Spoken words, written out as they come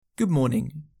Good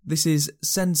morning. This is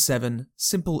Send 7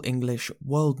 Simple English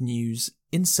World News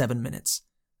in 7 minutes.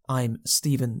 I'm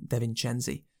Stephen De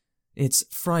Vincenzi. It's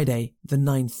Friday, the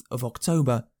 9th of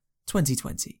October,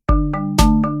 2020.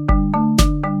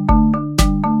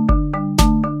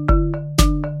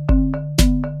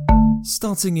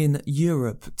 Starting in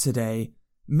Europe today,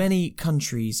 many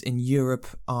countries in Europe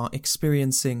are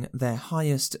experiencing their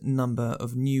highest number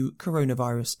of new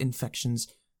coronavirus infections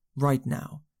right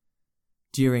now.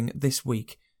 During this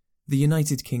week, the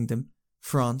United Kingdom,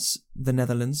 France, the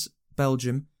Netherlands,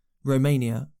 Belgium,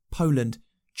 Romania, Poland,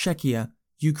 Czechia,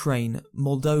 Ukraine,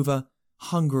 Moldova,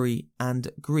 Hungary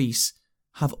and Greece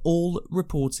have all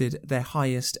reported their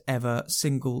highest ever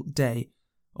single day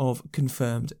of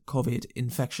confirmed COVID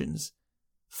infections.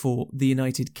 For the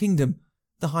United Kingdom,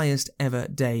 the highest ever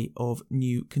day of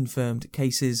new confirmed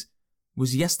cases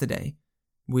was yesterday,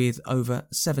 with over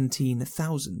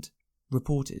 17,000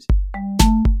 reported.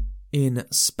 In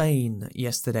Spain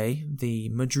yesterday, the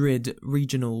Madrid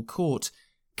Regional Court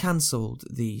cancelled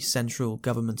the central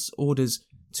government's orders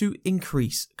to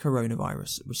increase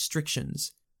coronavirus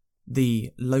restrictions.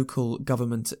 The local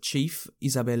government chief,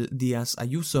 Isabel Díaz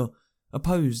Ayuso,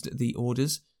 opposed the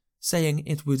orders, saying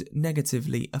it would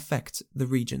negatively affect the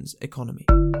region's economy.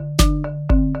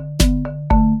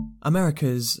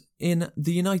 Americas. In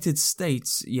the United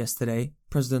States yesterday,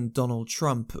 President Donald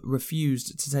Trump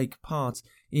refused to take part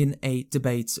in a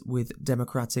debate with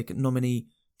Democratic nominee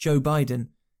Joe Biden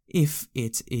if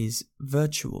it is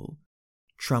virtual.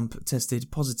 Trump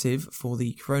tested positive for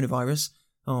the coronavirus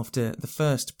after the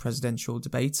first presidential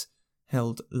debate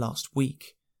held last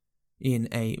week. In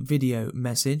a video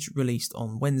message released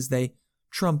on Wednesday,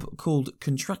 Trump called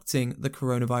contracting the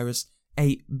coronavirus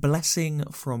a blessing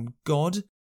from God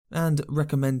and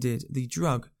recommended the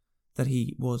drug that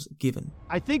he was given.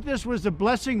 I think this was a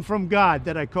blessing from God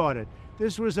that I caught it.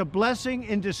 This was a blessing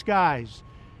in disguise.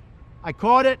 I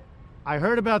caught it. I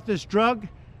heard about this drug.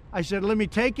 I said, let me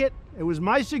take it. It was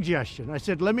my suggestion. I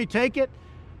said, let me take it.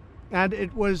 And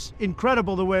it was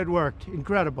incredible the way it worked.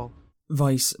 Incredible.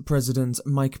 Vice President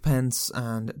Mike Pence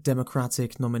and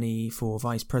Democratic nominee for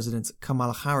Vice President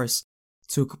Kamala Harris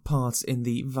took part in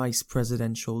the vice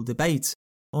presidential debate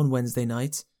on Wednesday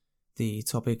night. The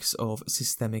topics of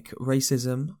systemic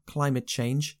racism, climate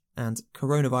change, and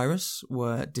coronavirus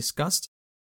were discussed.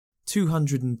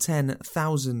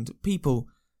 210,000 people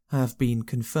have been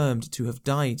confirmed to have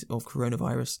died of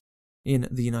coronavirus in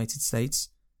the United States.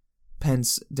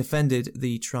 Pence defended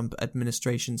the Trump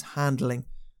administration's handling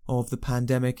of the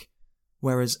pandemic,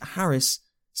 whereas Harris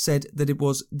said that it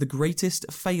was the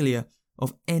greatest failure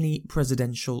of any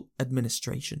presidential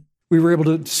administration. We were able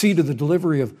to see to the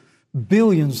delivery of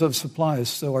billions of supplies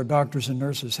so our doctors and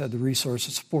nurses had the resource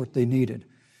and support they needed.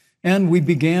 And we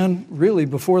began, really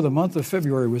before the month of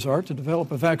February was out, to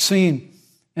develop a vaccine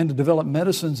and to develop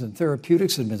medicines and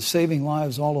therapeutics that have been saving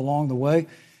lives all along the way.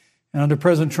 And under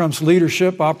President Trump's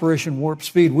leadership, Operation Warp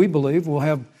Speed, we believe, will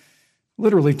have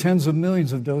literally tens of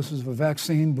millions of doses of a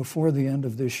vaccine before the end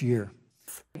of this year.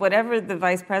 Whatever the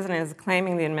vice president is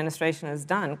claiming the administration has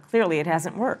done, clearly it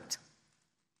hasn't worked.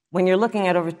 When you're looking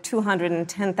at over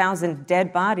 210,000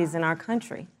 dead bodies in our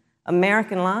country,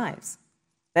 American lives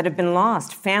that have been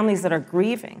lost, families that are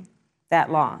grieving that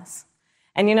loss.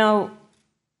 And you know,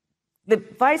 the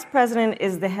vice president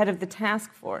is the head of the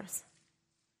task force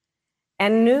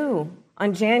and knew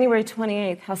on January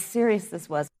 28th how serious this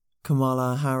was.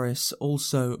 Kamala Harris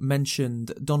also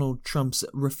mentioned Donald Trump's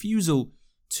refusal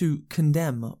to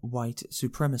condemn white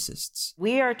supremacists.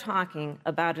 We are talking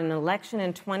about an election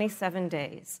in 27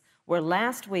 days, where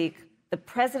last week the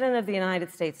President of the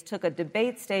United States took a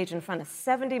debate stage in front of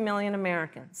 70 million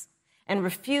Americans and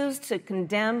refused to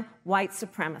condemn white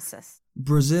supremacists.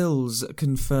 Brazil's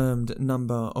confirmed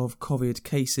number of COVID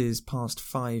cases passed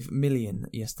 5 million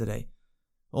yesterday.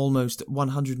 Almost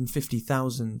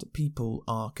 150,000 people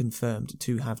are confirmed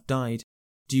to have died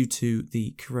due to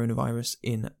the coronavirus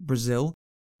in Brazil.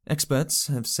 Experts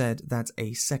have said that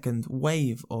a second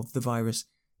wave of the virus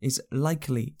is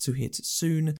likely to hit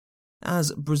soon,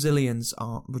 as Brazilians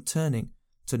are returning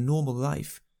to normal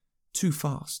life too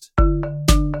fast.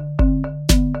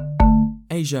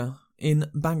 Asia. In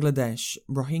Bangladesh,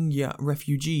 Rohingya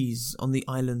refugees on the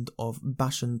island of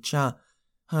Bhasan Char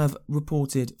have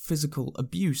reported physical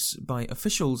abuse by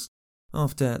officials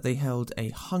after they held a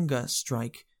hunger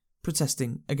strike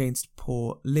protesting against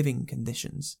poor living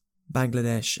conditions.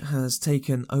 Bangladesh has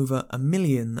taken over 1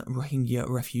 million Rohingya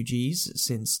refugees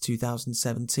since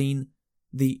 2017.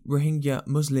 The Rohingya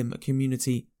Muslim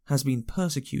community has been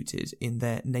persecuted in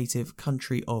their native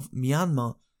country of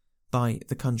Myanmar by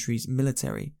the country's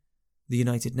military. The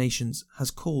United Nations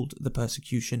has called the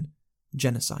persecution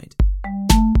genocide.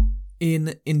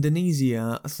 In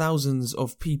Indonesia, thousands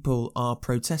of people are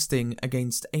protesting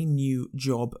against a new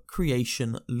job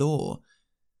creation law.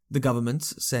 The government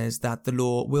says that the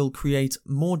law will create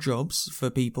more jobs for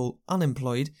people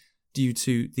unemployed due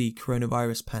to the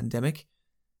coronavirus pandemic.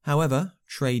 However,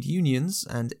 trade unions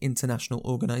and international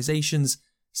organizations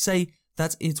say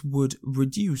that it would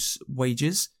reduce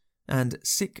wages and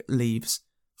sick leaves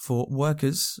for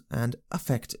workers and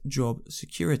affect job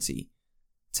security.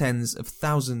 Tens of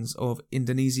thousands of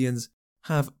Indonesians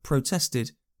have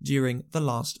protested during the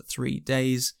last 3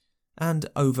 days, and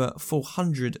over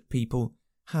 400 people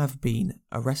have been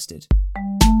arrested.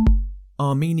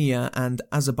 Armenia and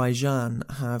Azerbaijan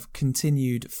have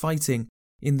continued fighting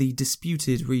in the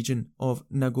disputed region of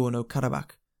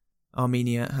Nagorno-Karabakh.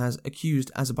 Armenia has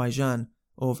accused Azerbaijan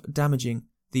of damaging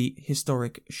the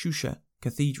historic Shusha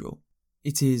Cathedral.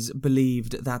 It is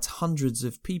believed that hundreds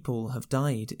of people have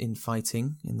died in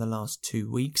fighting in the last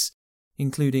 2 weeks,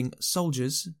 including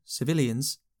soldiers,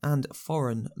 civilians, and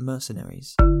foreign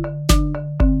mercenaries.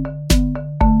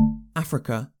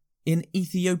 Africa. In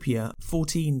Ethiopia,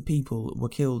 14 people were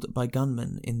killed by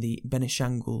gunmen in the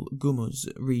Benishangul Gumuz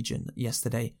region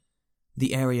yesterday.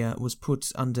 The area was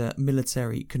put under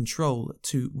military control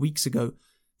 2 weeks ago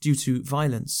due to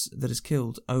violence that has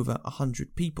killed over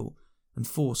 100 people and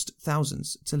forced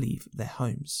thousands to leave their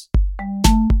homes.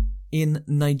 In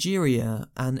Nigeria,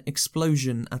 an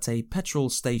explosion at a petrol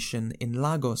station in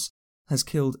Lagos has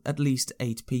killed at least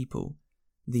 8 people.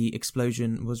 The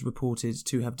explosion was reported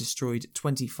to have destroyed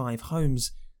 25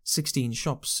 homes, 16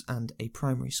 shops, and a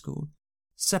primary school.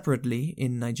 Separately,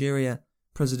 in Nigeria,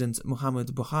 President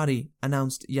Muhammadu Buhari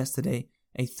announced yesterday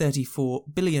a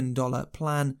 $34 billion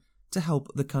plan to help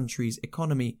the country's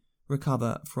economy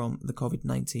recover from the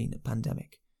COVID-19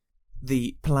 pandemic.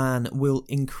 The plan will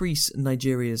increase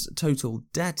Nigeria's total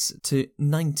debt to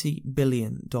 $90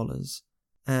 billion.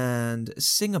 And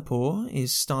Singapore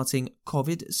is starting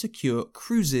COVID-secure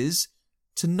cruises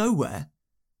to nowhere.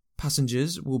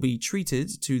 Passengers will be treated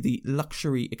to the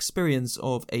luxury experience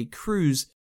of a cruise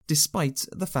despite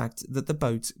the fact that the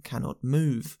boat cannot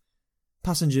move.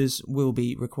 Passengers will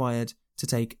be required to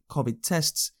take COVID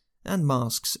tests and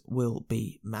masks will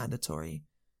be mandatory.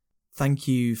 Thank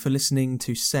you for listening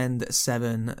to Send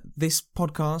 7. This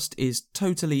podcast is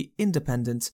totally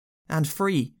independent and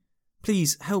free.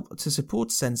 Please help to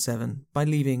support Send 7 by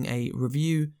leaving a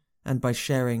review and by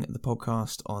sharing the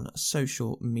podcast on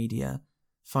social media.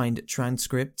 Find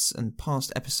transcripts and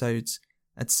past episodes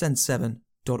at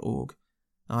send7.org.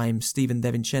 I'm Stephen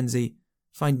DeVincenzi.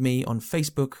 Find me on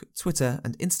Facebook, Twitter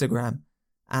and Instagram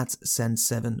at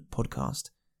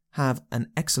Send7podcast. Have an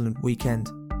excellent weekend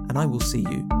and I will see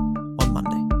you on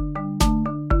Monday.